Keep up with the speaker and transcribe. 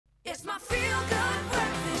It's my feel-good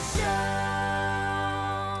breakfast show.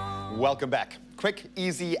 Welcome back. Quick,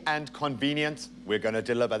 easy, and convenient. We're going to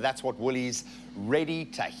deliver. That's what Woolies ready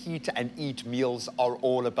to heat and eat meals are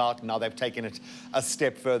all about. Now they've taken it a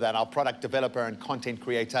step further. And our product developer and content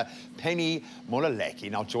creator, Penny Moleleki,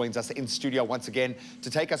 now joins us in studio once again to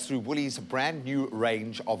take us through Woolies' brand new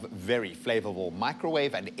range of very flavorful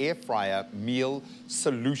microwave and air fryer meal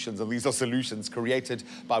solutions. And these are solutions created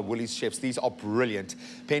by Woolies chefs. These are brilliant.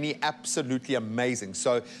 Penny, absolutely amazing.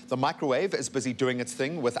 So the microwave is busy doing its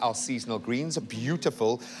thing with our seasonal greens.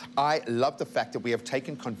 Beautiful. I love the fact that we have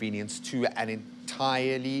taken convenience to an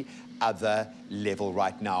entirely other level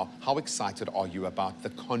right now. How excited are you about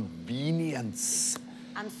the convenience?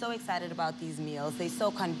 I'm so excited about these meals. They're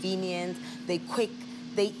so convenient, they're quick,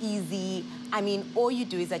 they're easy. I mean, all you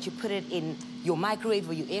do is that you put it in your microwave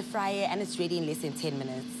or your air fryer and it's ready in less than 10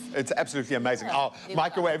 minutes. It's absolutely amazing. Our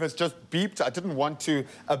microwave has just beeped. I didn't want to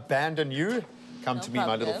abandon you. Come to me,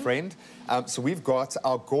 my little friend. So we've got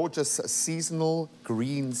our gorgeous seasonal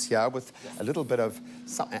greens here with a little bit of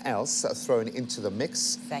something else thrown into the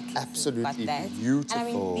mix. Exactly. Absolutely beautiful. And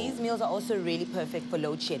I mean, these meals are also really perfect for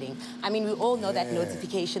load shedding. I mean, we all know that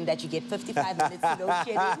notification that you get 55 minutes to load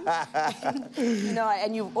shedding. You know,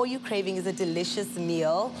 and all you're craving is a delicious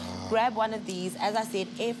meal. Grab one of these. As I said,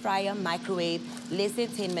 air fryer, microwave, less than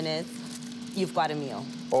 10 minutes. You've got a meal.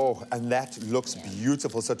 Oh, and that looks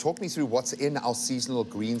beautiful. So talk me through what's in our seasonal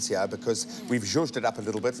greens here, because we've zhuzhed it up a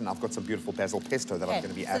little bit, and I've got some beautiful basil pesto that I'm going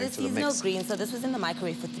to be adding to the mix. So the seasonal greens, so this was in the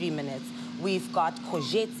microwave for 3 minutes. We've got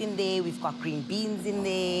courgettes in there, we've got green beans in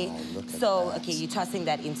there. Oh, look at so, that. okay, you're tossing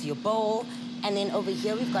that into your bowl. And then over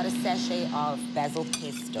here, we've got a sachet of basil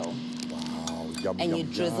pesto. Wow, yum, and yum, you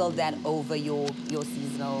drizzle yum. that over your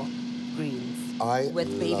seasonal greens.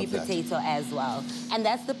 With baby potato as well. And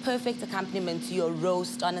that's the perfect accompaniment to your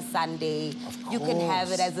roast on a Sunday. Of course. You can have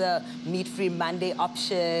it as a meat-free Monday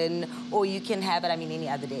option, or you can have it, I mean, any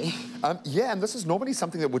other day. Yeah, and this is normally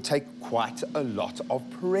something that would take quite a lot of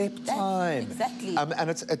prep time. Exactly. And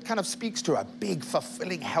it kind of speaks to a big,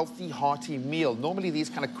 fulfilling, healthy, hearty meal. Normally, these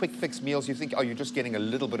kind of quick fix meals, you think, oh, you're just getting a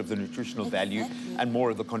little bit of the nutritional value and more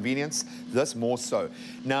of the convenience. This more so.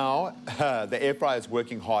 Now, the air fryer is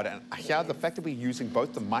working hard, and here, the fact that we're using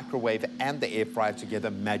both the microwave and the air fryer together,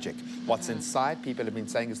 magic. What's inside, people have been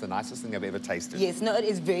saying, is the nicest thing I've ever tasted. Yes, no, it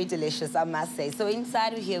is very delicious, I must say. So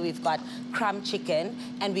inside of here, we've got crumb chicken,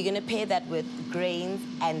 and we're going to pair that with grains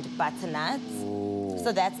and butternuts. Ooh.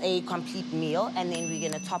 So that's a complete meal, and then we're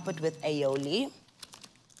going to top it with aioli.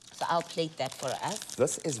 So I'll plate that for us.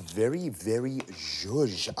 This is very, very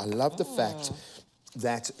zhuzh. I love the fact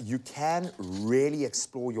that you can really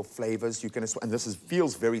explore your flavors. You can, and this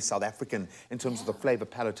feels very South African in terms of the flavor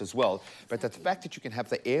palette as well. But the fact that you can have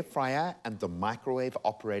the air fryer and the microwave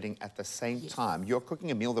operating at the same time, you're cooking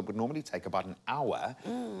a meal that would normally take about an hour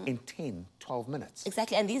in 10, 12 minutes.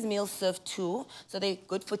 Exactly, and these meals serve two, so they're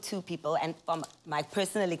good for two people. And from my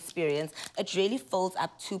personal experience, it really fills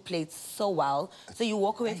up 2 plates so well. So you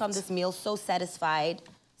walk away from this meal so satisfied,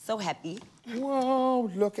 so happy. Whoa,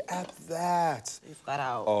 look at that. We've got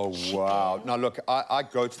our wow. Now, look, I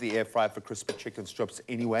go to the air fryer for crispy chicken strips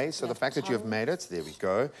anyway, so the fact that you have made it, there we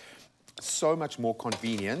go, so much more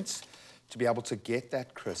convenient to be able to get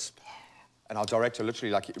that crisp. And our director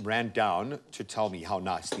literally ran down to tell me how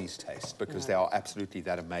nice these taste, because they are absolutely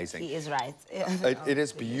that amazing. He is right. It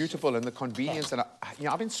is beautiful, and the convenience. And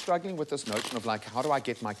I've been struggling with this notion of how do I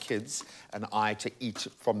get my kids and I to eat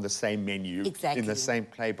from the same menu in the same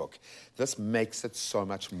playbook? This makes it so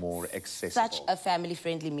much more accessible. Such a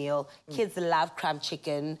family-friendly meal. Kids love crumb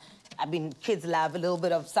chicken. I mean, kids love a little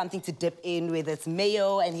bit of something to dip in, whether it's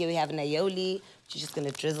mayo, and here we have an aioli. You're just going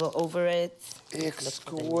to drizzle over it.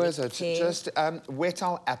 Exquisite. Just whet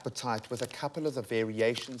our appetite with a couple of the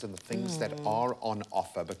variations and the things that are on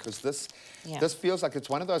offer, because this feels like it's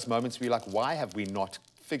one of those moments where you're like, why have we not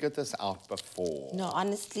figured this out before? No,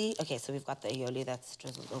 honestly. Okay, so we've got the aioli that's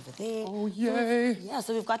drizzled over there. Oh, yay.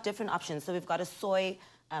 So we've got different options. So we've got a soy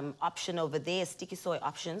option over there, a sticky soy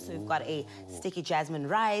option. So we've got a sticky jasmine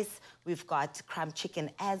rice. We've got crumb chicken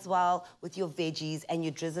as well with your veggies, and you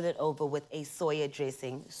drizzle it over with a soya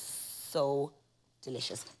dressing. So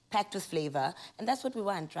delicious, packed with flavor, and that's what we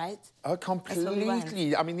want, right? Oh,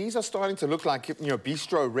 completely. I mean, these are starting to look like,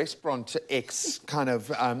 bistro restaurant-X kind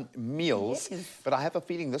of meals, but I have a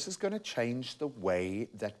feeling this is going to change the way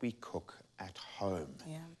that we cook at home.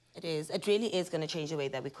 Yeah. It is. It really is going to change the way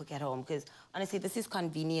that we cook at home, because honestly, this is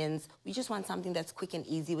convenience. We just want something that's quick and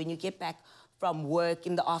easy. When you get back from work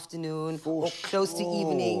in the afternoon or close to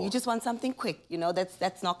evening. You just want something quick, you know,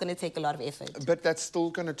 that's not going to take a lot of effort. But that's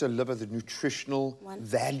still going to deliver the nutritional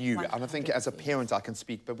value. And I think as a parent I can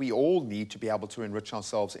speak, but we all need to be able to enrich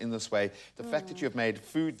ourselves in this way. The fact that you've made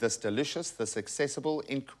food this delicious, this accessible,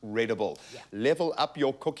 incredible. Yeah. Level up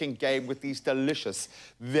your cooking game with these delicious,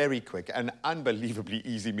 very quick and unbelievably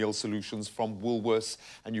easy meal solutions from Woolworths,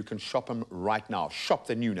 and you can shop them right now. Shop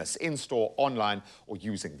the newness in-store, online, or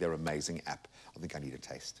using their amazing app. I think I need a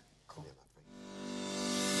taste.